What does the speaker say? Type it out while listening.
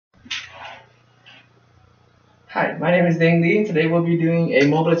Hi, my name is Dane Lee. Today we'll be doing a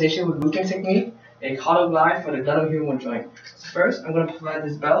mobilization with movement technique, a caudal glide for the glenohumeral joint. So first, I'm going to provide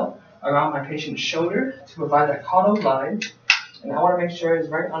this bell around my patient's shoulder to provide that caudal glide. And I want to make sure it's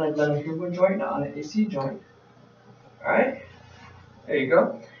right on the glenohumeral joint, not on the AC joint. Alright, there you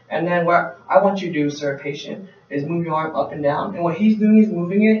go. And then what I want you to do, sir, patient, is move your arm up and down. And what he's doing is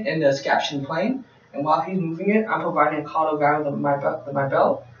moving it in the scaption plane. And while he's moving it, I'm providing a caudal glide with my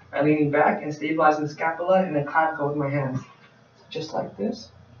belt. I'm leaning back and stabilizing the scapula and then clavicle with my hands. Just like this.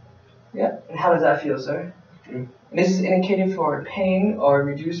 Yep. And how does that feel, sir? And this is indicated for pain or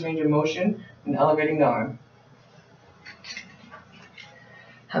reduced range of motion when elevating the arm.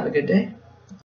 Have a good day.